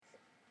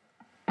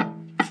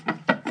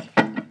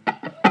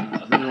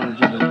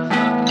Mystic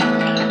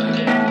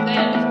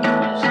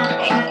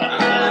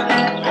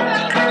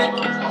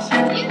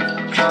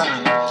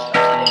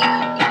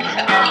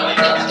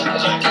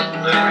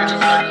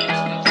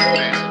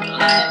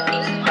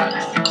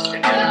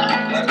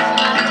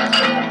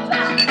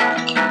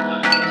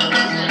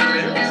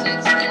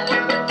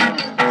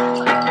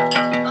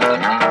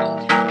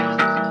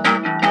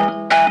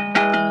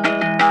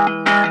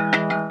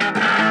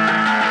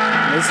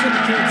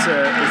Pizza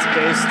is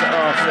based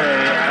off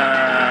a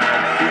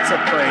pizza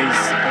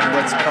place in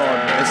what's called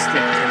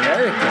Mystic,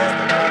 Connecticut.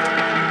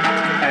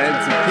 And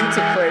it's a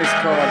pizza place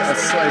called A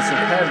Slice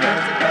of Heaven.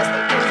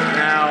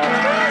 Now,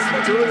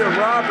 Julia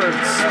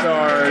Roberts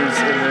stars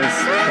in this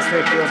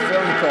particular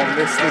film called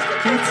Mystic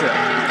Pizza.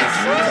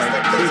 It's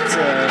like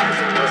pizza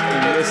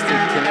in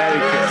Mystic,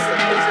 Connecticut.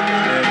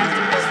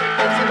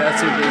 And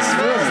that's what this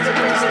film is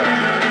based on.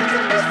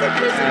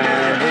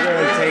 And we're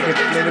going to take it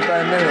minute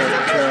by minute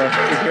to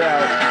figure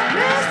out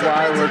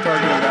why we're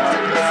talking about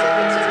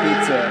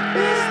pizza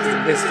in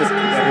Mystic,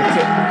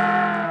 Connecticut.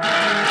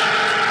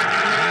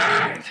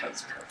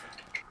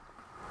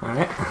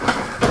 Alright.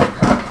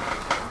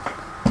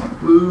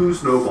 Blue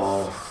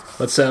snowball.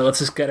 Let's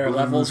just get our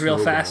levels real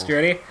fast. You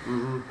ready?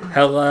 Mm-hmm.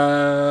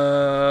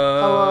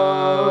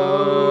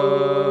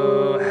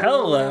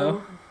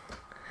 Hello.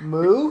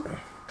 Moo?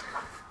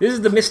 This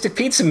is the Mystic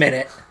Pizza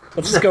Minute.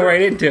 Let's just go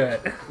right into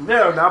it.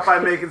 No, not by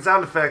making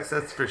sound effects,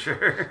 that's for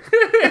sure.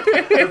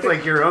 It's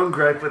like your own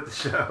gripe with the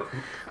show.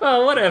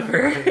 Well,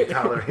 whatever. I can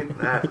tolerate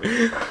that.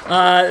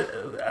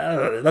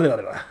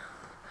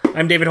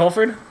 I'm David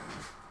Holford.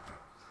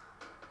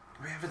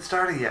 We haven't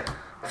started yet.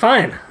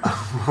 Fine.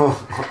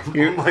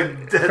 You're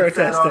like dead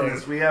set on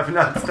this. We have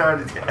not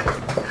started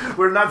yet.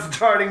 We're not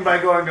starting by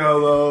going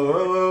hello,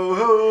 hello,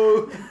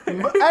 hello.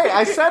 Hey,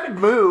 I said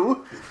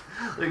moo.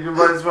 Like you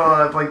might as well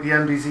have like the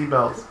NBC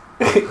bells.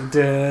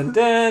 Dun,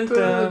 dun,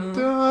 dun.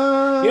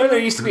 You know, there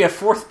used to be a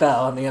fourth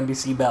bell on the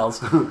NBC bells.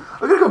 I'm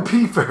gonna go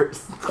pee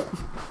first.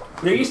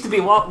 There used to be,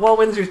 while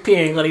Windsor's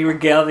peeing, let me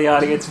regale the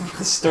audience with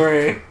the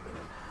story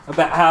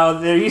about how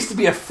there used to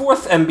be a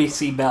fourth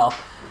NBC bell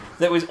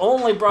that was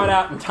only brought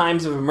out in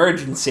times of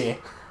emergency,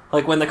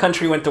 like when the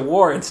country went to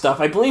war and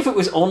stuff. I believe it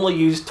was only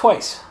used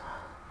twice.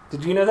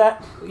 Did you know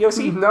that,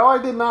 Yossi? No,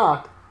 I did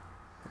not.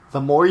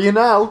 The more you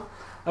know.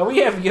 We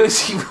have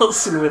Yossi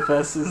Wilson with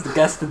us as the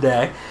guest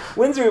today.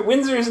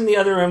 Windsor's in the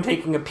other room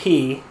taking a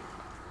pee.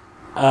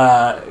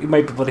 You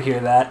might be able to hear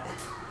that.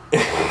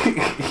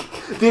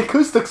 The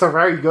acoustics are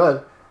very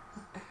good.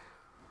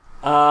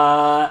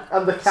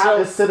 And the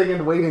cat is sitting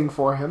and waiting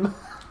for him.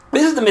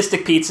 This is the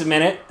Mystic Pizza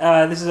Minute.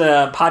 This is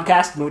a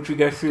podcast in which we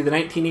go through the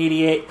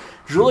 1988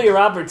 Julia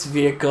Roberts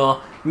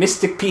vehicle,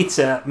 Mystic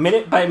Pizza,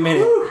 minute by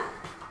minute.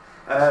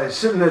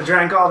 Shouldn't have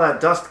drank all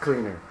that dust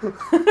cleaner.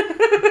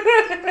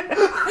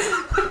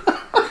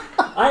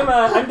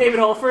 I'm David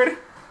Holford.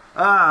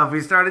 Have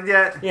we started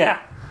yet? Yeah.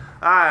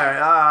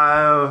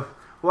 Alright,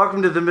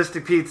 welcome to the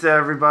Mystic Pizza,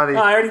 everybody.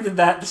 I already did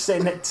that. Just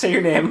say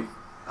your name.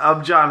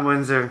 I'm John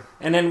Windsor.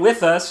 And then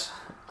with us...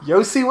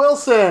 Yossi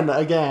Wilson,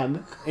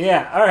 again.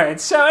 Yeah,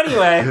 alright. So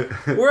anyway,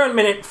 we're on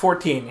minute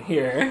 14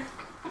 here.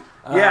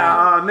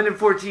 Minute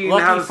 14.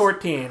 Lucky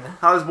 14.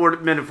 How does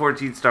minute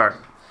 14 start?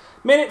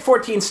 Minute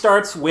 14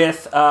 starts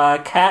with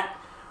Kat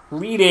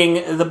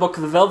reading the book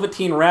The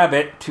Velveteen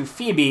Rabbit to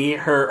Phoebe,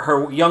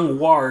 her young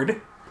ward.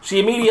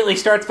 She immediately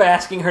starts by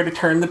asking her to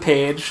turn the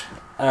page,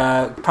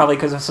 probably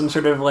because of some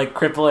sort of like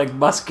crippling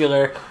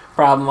muscular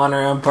problem on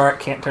her own part,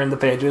 can't turn the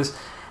pages.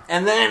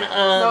 And then...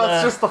 no,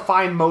 it's just the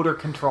fine motor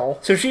control.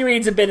 So she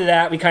reads a bit of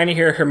that, we kind of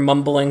hear her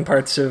mumbling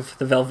parts of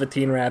The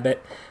Velveteen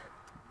Rabbit.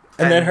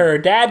 And then her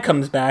dad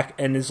comes back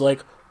and is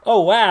like, oh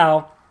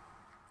wow,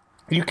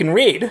 you can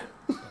read.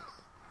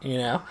 You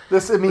know,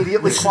 this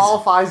immediately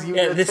qualifies you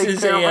to take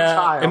care of a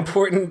child.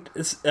 Important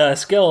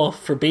skill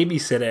for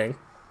babysitting.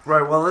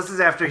 Right. Well, this is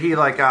after he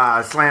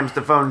slams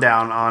the phone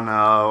down on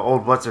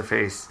old what's her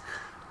face,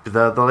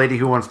 the lady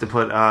who wants to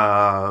put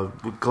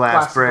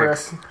glass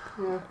bricks,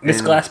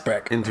 Miss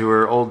Glassbrick, into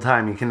her old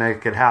timey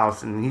Connecticut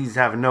house, and he's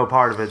having no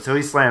part of it, so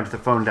he slams the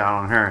phone down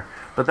on her.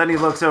 But then he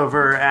looks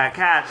over at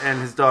Kat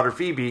and his daughter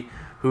Phoebe,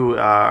 who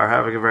are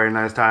having a very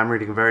nice time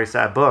reading a very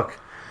sad book.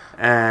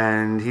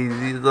 And he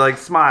like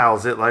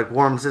smiles, it like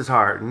warms his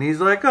heart, and he's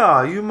like,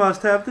 "Oh, you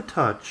must have the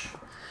touch,"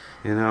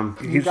 you know.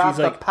 You got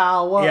the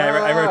power. Yeah,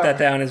 I wrote that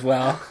down as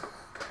well.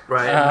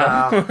 Right.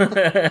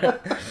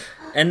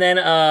 And then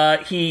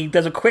he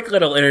does a quick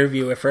little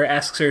interview with her,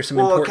 asks her some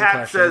important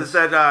questions. Well, Kat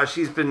says that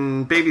she's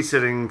been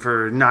babysitting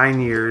for 9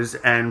 years,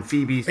 and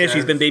Phoebe says... Yeah,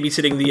 she's been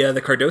babysitting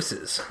the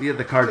Cardoses. Yeah,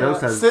 the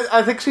Cardoses. Yeah,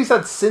 I think she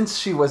said since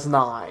she was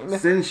 9.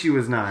 Since she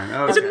was 9.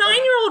 Okay. Is a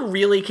 9-year-old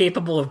really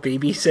capable of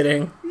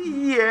babysitting?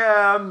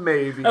 Yeah,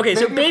 maybe. Okay,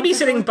 so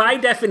babysitting by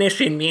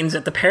definition means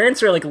that the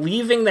parents are, like,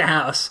 leaving the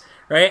house,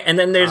 right? And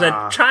then there's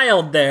a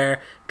child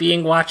there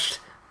being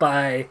watched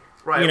by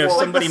Right. you know, well,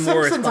 somebody the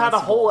more Simpsons had a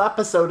responsible. whole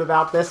episode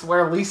about this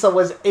where Lisa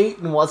was 8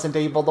 and wasn't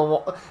able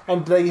to,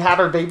 and they had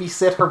her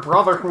babysit her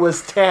brother who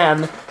was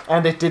 10,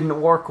 and it didn't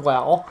work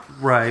well.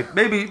 Right.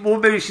 Maybe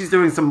she's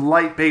doing some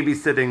light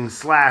babysitting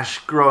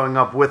 / growing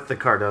up with the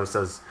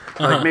Cardosas.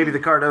 Like maybe the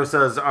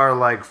Cardosas are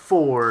like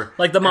 4.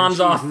 Like the and mom's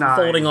she's off 9.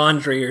 folding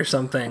laundry or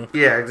something.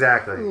 Yeah,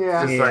 exactly.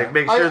 Yeah. Just Yeah. like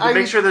make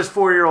I- sure this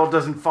 4-year-old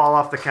doesn't fall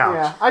off the couch.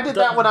 Yeah, I did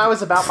that when I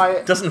was about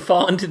my. Doesn't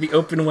fall into the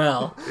open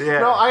well. Yeah.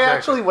 No, I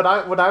exactly. actually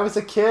when I was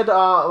a kid,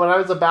 when I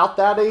was about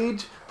that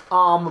age,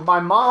 my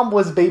mom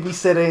was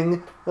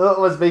babysitting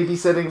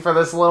for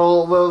this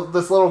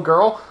little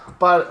girl.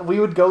 But we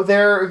would go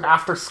there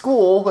after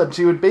school, and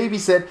she would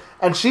babysit,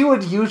 and she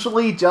would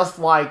usually just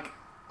like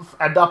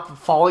end up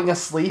falling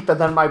asleep, and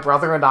then my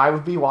brother and I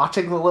would be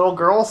watching the little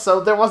girl. So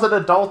there was an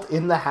adult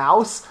in the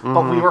house,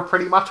 but we were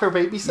pretty much her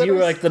babysitters. You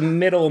were like the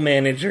middle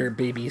manager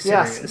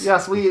babysitters.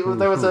 yes.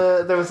 There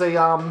was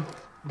a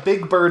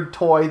Big Bird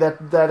toy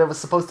that it was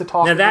supposed to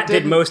talk. Now that but did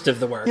didn't. most of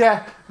the work.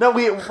 Yeah, no,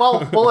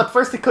 well, at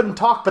first it couldn't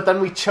talk, but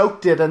then we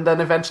choked it, and then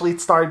eventually it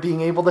started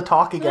being able to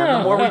talk again.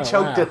 The more we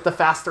choked it, the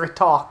faster it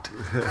talked.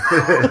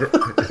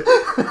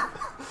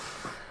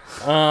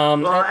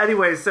 Well,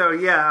 anyway, so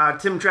yeah,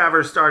 Tim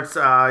Travers starts,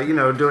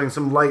 doing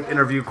some light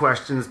interview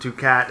questions to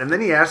Kat, and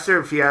then he asks her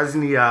if he has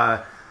any,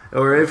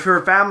 or if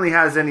her family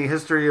has any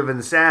history of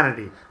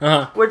insanity,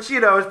 which,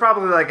 is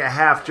probably like a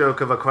half joke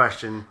of a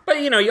question.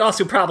 But, you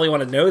also probably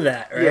want to know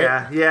that, right?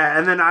 Yeah,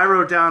 and then I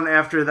wrote down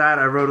after that,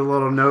 I wrote a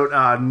little note,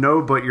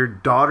 no, but your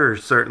daughter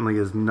certainly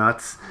is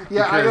nuts,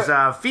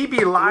 because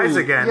Phoebe lies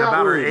again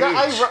about her age.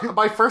 Yeah,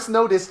 my first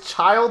note is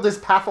child is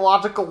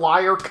pathological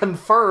liar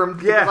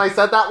confirmed, because I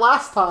said that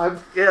last time.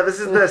 Yeah, this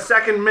is the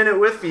second minute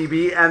with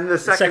Phoebe, and the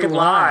second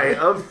lie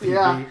of Phoebe.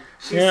 Yeah.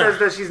 She says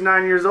that she's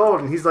 9 years old,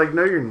 and he's like,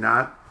 no, you're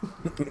not.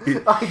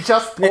 I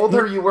just told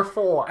her you were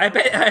 4.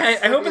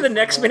 I hope in the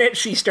next minute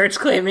she starts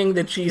claiming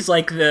that she's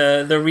like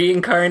the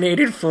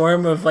reincarnated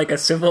form of like a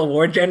Civil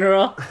War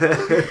general.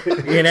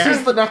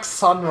 She's the next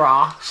Sun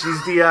Ra. She's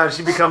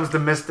she becomes the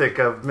mystic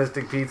of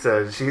Mystic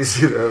Pizza. She's,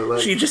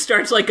 She just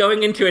starts like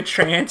going into a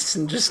trance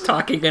and just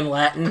talking in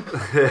Latin,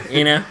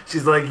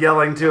 She's like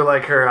yelling to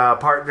like her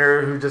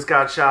partner who just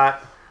got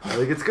shot.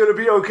 Like, it's gonna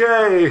be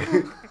okay.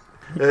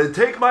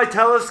 Take my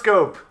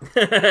telescope.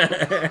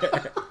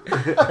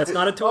 That's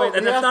not a toy.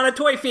 That's not a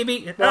toy,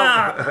 Phoebe.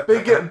 Ah!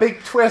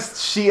 Big twist.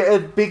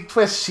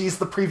 She's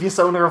the previous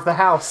owner of the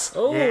house.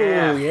 Oh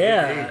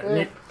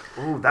yeah.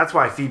 Ooh, that's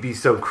why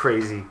Phoebe's so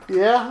crazy.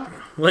 Yeah.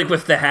 Like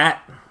with the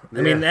hat.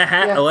 I mean, that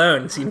hat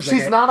alone seems like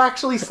she's not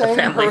actually saying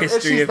family her.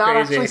 history She's of not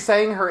crazy. actually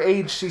saying her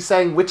age. She's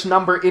saying which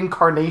number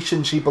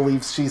incarnation she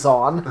believes she's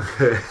on.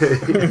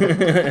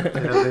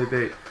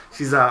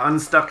 She's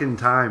unstuck in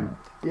time.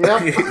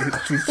 Yep.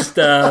 she's just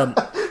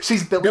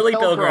She's Billy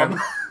Pilgrim.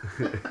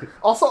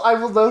 Also, I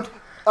will note.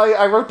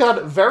 I wrote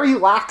down very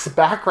lax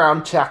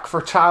background check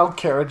for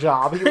childcare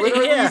job. He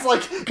literally is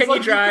like, Can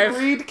you drive? You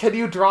can read? Can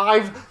you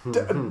drive?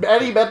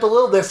 Any mental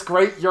illness?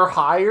 Great, you're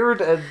hired.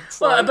 And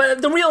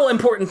but the real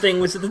important thing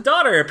was that the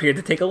daughter appeared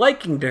to take a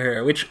liking to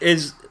her, which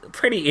is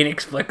pretty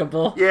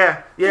inexplicable.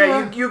 Yeah.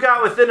 You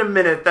got within a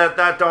minute that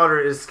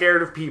daughter is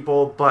scared of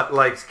people but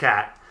likes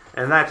Kat.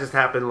 And that just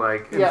happened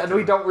like and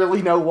we don't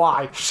really know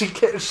why.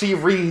 She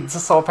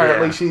reads, so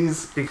apparently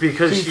she's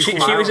because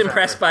She was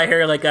impressed by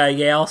her like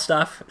Yale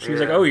stuff. She was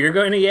like, "Oh, you're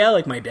going to Yale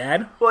like my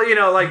dad?"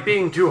 Well, like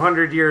being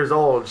 200 years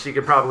old, she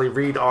could probably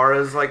read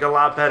auras like a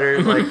lot better.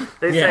 Like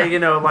they say,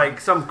 like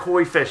some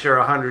koi fish are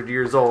 100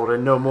 years old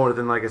and no more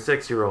than like a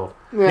 6-year-old.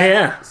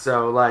 Yeah.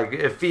 So like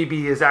if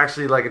Phoebe is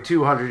actually like a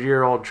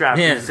 200-year-old trapped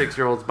in a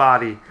 6-year-old's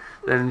body,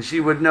 then she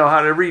would know how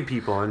to read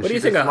people. And What do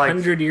you think a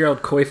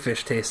 100-year-old koi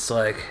fish tastes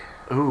like?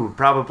 Ooh,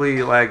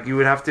 probably like you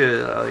would have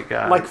to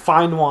like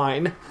fine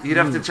wine. You'd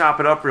have to chop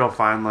it up real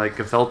fine, like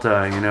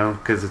gefilte,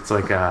 because it's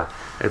like a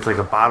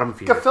bottom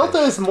feeder. Gefilte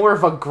fish. is more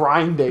of a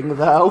grinding,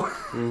 though.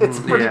 It's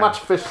pretty much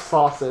fish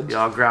sausage.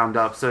 All ground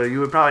up. So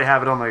you would probably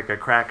have it on like a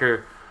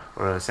cracker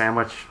or a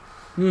sandwich,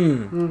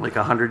 like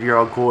a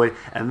 100-year-old koi,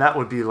 and that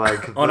would be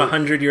like on a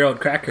 100-year-old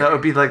cracker. That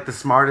would be like the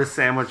smartest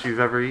sandwich you've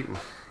ever eaten.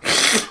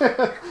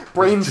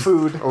 Brain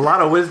food. A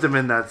lot of wisdom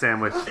in that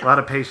sandwich. A lot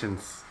of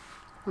patience.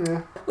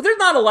 Yeah. Well, there's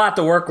not a lot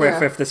to work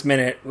with this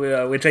minute,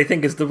 which I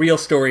think is the real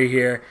story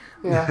here.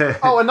 Yeah.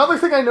 Oh, another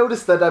thing I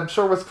noticed that I'm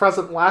sure was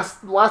present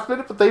last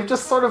minute, but they've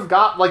just sort of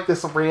got like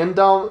this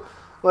random,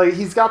 like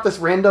he's got this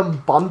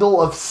random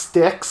bundle of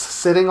sticks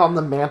sitting on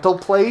the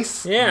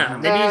mantelpiece. Yeah,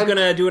 maybe he's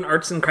gonna do an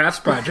arts and crafts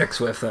projects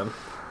with them.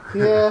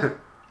 Yeah.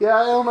 Yeah,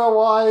 I don't know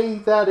why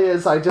that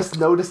is. I just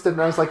noticed it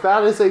and I was like,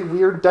 that is a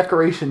weird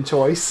decoration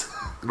choice.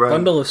 Right.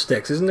 Bundle of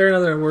sticks. Isn't there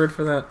another word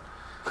for that?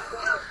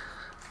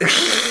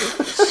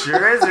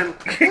 Sure isn't.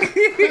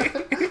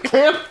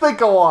 Can't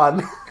think of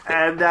one.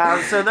 And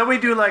so then we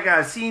do like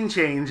a scene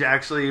change,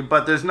 actually,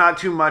 but there's not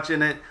too much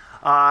in it.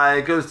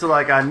 It goes to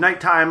like a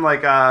nighttime,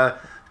 like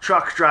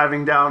truck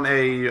driving down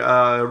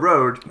a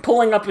road.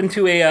 Pulling up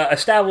into a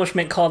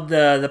establishment called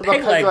the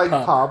Peg Leg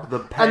Pub. The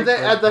Peg Leg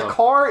and the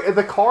Pub.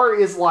 the car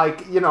is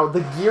like,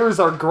 the gears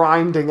are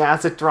grinding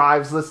as it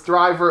drives. This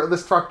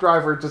truck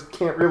driver just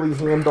can't really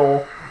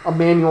handle a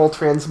manual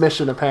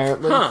transmission,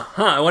 apparently.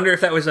 I wonder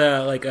if that was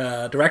a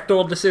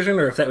directorial decision,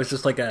 or if that was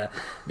just like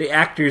the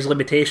actor's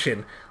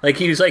limitation. Like,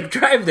 he was like,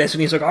 drive this,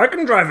 and he's like, I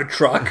can drive a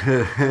truck.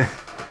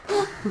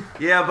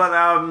 Yeah, but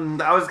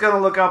I was going to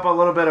look up a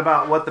little bit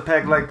about what the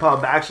Peg Leg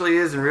Pub actually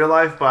is in real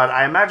life, but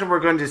I imagine we're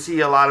going to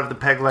see a lot of the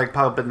Peg Leg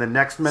Pub in the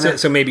next minute.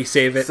 So maybe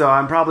save it. So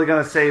I'm probably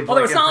going to save.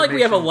 Although it's not like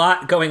we have a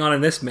lot going on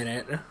in this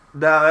minute.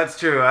 No, that's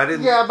true. I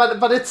didn't. Yeah,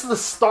 but it's the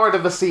start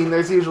of a scene.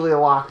 There's usually a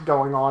lot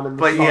going on in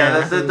the But start yeah,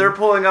 of the scene. they're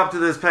pulling up to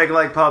this Peg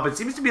Leg Pub. It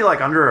seems to be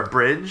like under a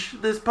bridge,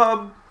 this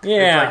pub.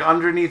 Yeah. It's like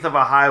underneath of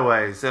a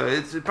highway. So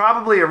it's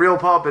probably a real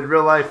pub in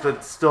real life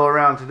that's still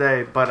around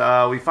today.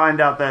 But we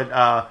find out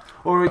that,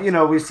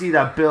 we see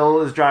that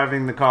Bill is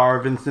driving the car,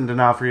 Vincent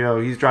D'Onofrio,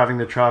 he's driving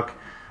the truck.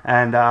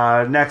 And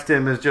next to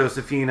him is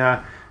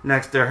Josephina.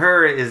 Next to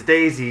her is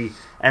Daisy.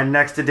 And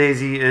next to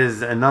Daisy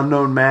is an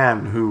unknown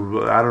man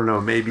who, I don't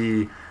know,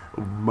 maybe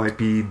might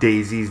be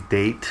Daisy's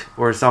date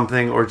or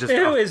something, or just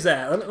Who is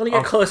that? Let me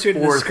get closer to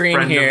the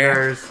screen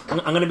here. I'm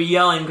going to be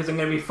yelling because I'm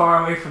going to be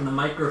far away from the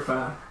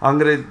microphone. I'm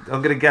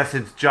gonna guess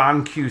it's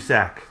John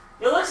Cusack.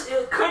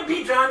 It could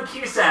be John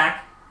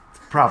Cusack.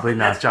 Probably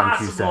not That's John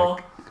possible.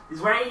 Cusack. He's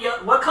wearing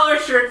what color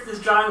shirts does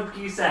John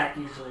Cusack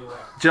usually wear?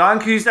 John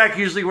Cusack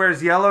usually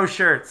wears yellow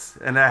shirts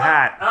and a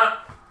hat.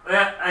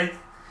 I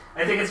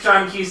think it's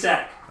John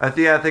Cusack. I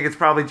think it's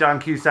probably John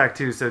Cusack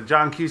too. So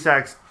John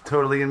Cusack's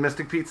totally in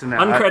Mystic Pizza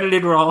now.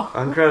 Uncredited role.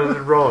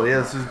 Uncredited role. Yeah,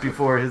 this was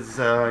before his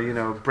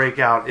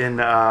breakout in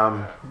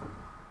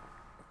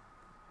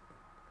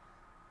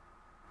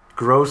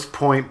Gross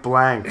Point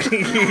Blank.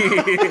 That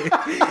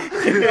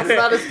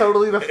is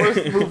totally the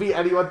first movie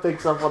anyone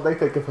thinks of when they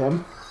think of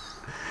him.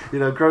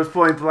 Gross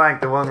Point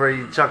Blank, the one where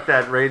you chucked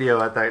that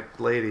radio at that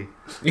lady.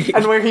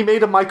 And where he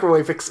made a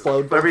microwave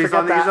explode. But He's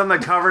on the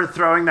cover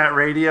throwing that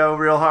radio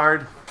real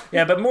hard.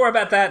 Yeah, but more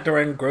about that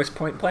during Gross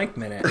Point Blank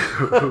Minute.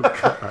 Oh,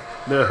 God.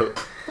 No.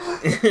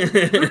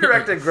 Who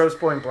directed Gross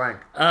Point Blank?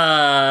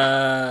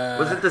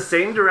 Was it the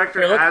same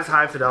director as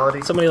High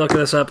Fidelity? Somebody look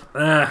this up.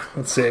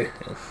 Let's see.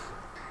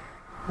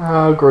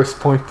 Gross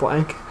Point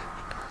Blank.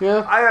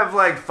 Yeah. I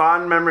have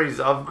fond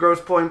memories of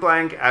Gross Point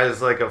Blank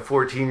as a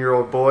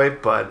 14-year-old boy,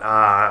 but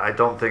I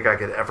don't think I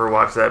could ever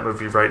watch that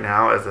movie right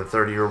now as a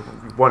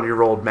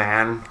 31-year-old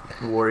man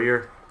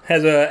warrior.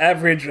 Has an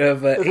average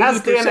of 80%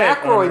 has Dan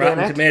Aykroyd on Rotten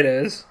in it.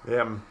 Tomatoes.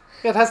 Yeah.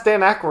 It has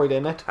Dan Aykroyd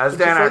in it. Has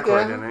Dan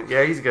Aykroyd in it?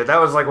 Yeah, he's good.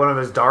 That was one of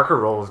his darker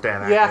roles.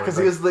 Dan Aykroyd. Yeah, because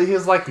he was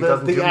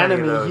doesn't do the many of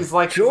enemy. those. He's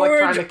trying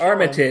George to kill him.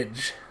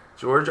 Armitage.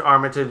 George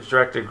Armitage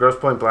directed Gross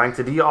Point Blank.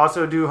 Did he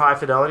also do High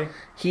Fidelity?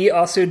 He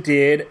also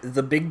did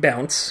The Big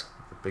Bounce,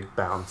 The Big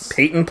Bounce.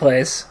 Peyton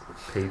Place,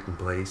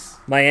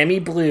 Miami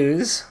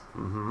Blues.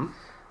 Mm-hmm.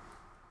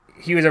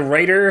 He was a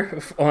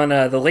writer on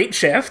The Late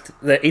Shift,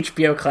 the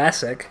HBO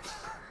classic.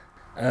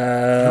 Who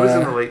was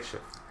in The Late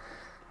Shift?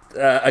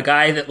 A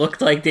guy that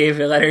looked like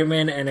David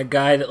Letterman and a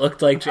guy that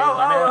looked like Jay Leno.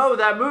 Oh,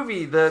 that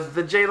movie,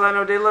 the Jay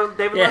Leno, David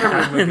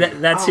Letterman movie.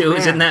 That's who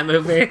was in that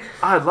movie.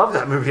 I love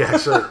that movie,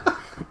 actually.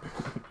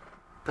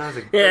 That was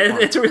a good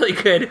one. It's a really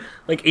good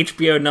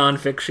HBO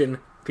nonfiction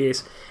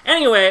piece.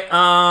 Anyway,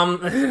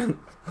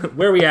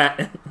 where are we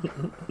at?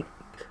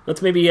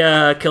 Let's maybe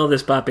kill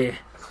this puppy.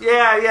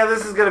 Yeah,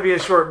 this is going to be a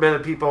short bit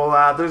of people.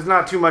 There's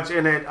not too much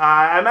in it.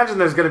 I imagine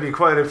there's going to be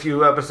quite a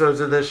few episodes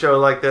of this show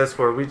like this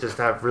where we just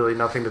have really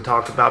nothing to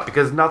talk about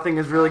because nothing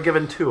is really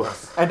given to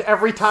us. And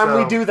every time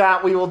we do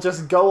that, we will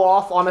just go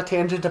off on a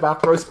tangent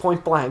about Gross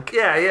Point Blank.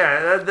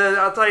 Yeah.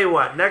 I'll tell you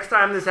what. Next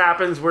time this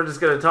happens, we're just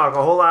going to talk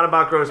a whole lot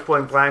about Gross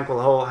Point Blank.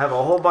 We'll have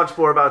a whole bunch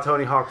more about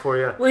Tony Hawk for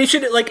you. Well, you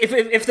should,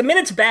 if the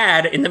minute's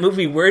bad in the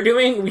movie we're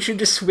doing, we should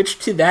just switch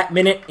to that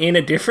minute in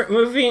a different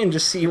movie and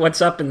just see what's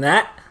up in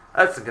that.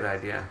 That's a good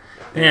idea.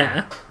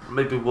 Yeah.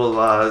 Maybe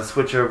we'll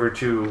switch over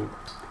to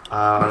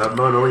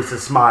Mona Lisa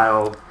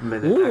Smile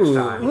Minute next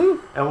time.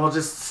 And we'll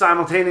just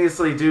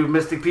simultaneously do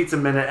Mystic Pizza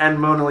Minute and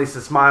Mona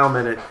Lisa Smile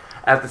Minute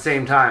at the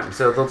same time.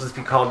 So they'll just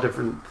be called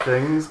different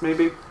things,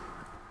 maybe?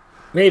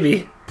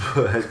 Maybe.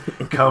 But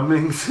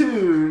coming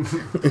soon.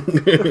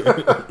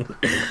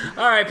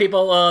 All right,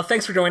 people.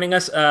 Thanks for joining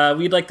us.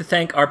 We'd like to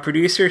thank our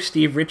producer,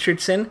 Steve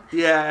Richardson.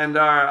 Yeah, and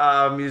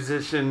our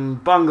musician,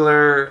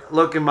 Bungler.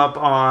 Look him up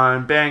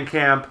on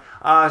Bandcamp.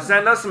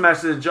 Send us a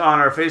message on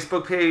our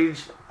Facebook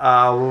page.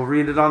 We'll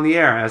read it on the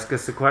air. Ask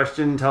us a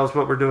question. Tell us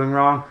what we're doing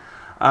wrong.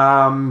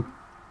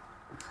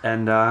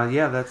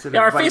 That's it. Yeah,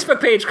 our Facebook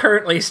page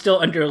currently is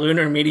still under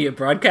Lunar Media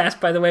Broadcast,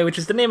 by the way, which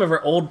is the name of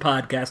our old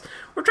podcast.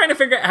 We're trying to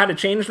figure out how to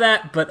change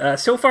that, but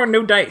so far,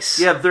 no dice.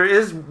 Yeah, there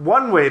is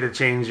one way to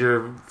change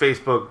your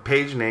Facebook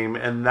page name,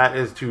 and that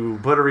is to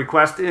put a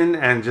request in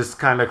and just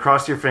kind of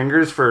cross your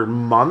fingers for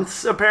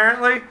months,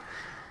 apparently.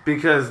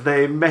 because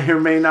they may or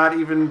may not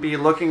even be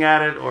looking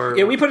at it, or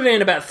Yeah, we put it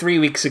in about 3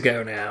 weeks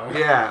ago now.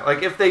 yeah,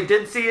 like if they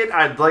did see it,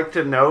 I'd like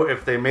to know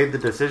if they made the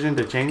decision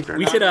to change it.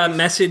 We should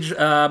message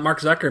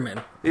Mark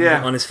Zuckerman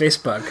on his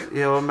Facebook.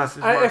 Yeah, we'll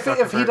message Mark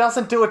If he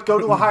doesn't do it, go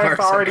to a higher Mark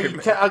authority.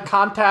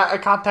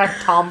 Zuckerman.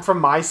 Contact Tom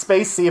from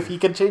MySpace. See if he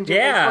can change your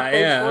Facebook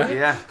page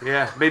for you.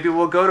 Yeah. Maybe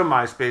we'll go to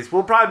MySpace.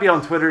 We'll probably be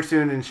on Twitter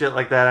soon and shit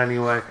like that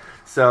anyway.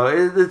 So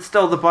it's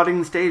still the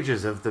budding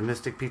stages of the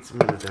Mystic Pizza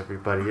Minute,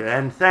 everybody.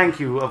 And thank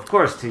you, of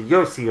course, to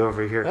Yossi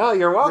over here. Oh,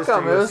 you're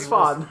welcome. Mr. It was Yossi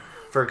fun. Wilson,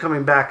 for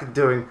coming back and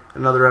doing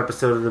another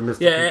episode of the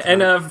Mystic Pizza And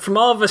Minute. from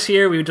all of us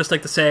here, we would just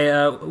like to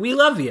say, we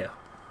love you.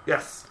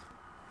 Yes.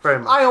 Very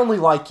much. I only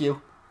like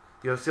you.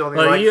 Yossi only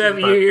Well, likes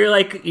you, but you're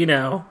like, you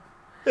know.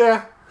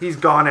 Yeah. he's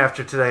gone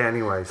after today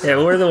anyway. So.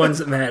 Yeah, we're the ones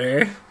that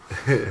matter.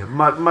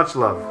 Much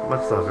love.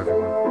 Much love,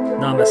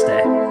 everyone.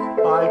 Namaste.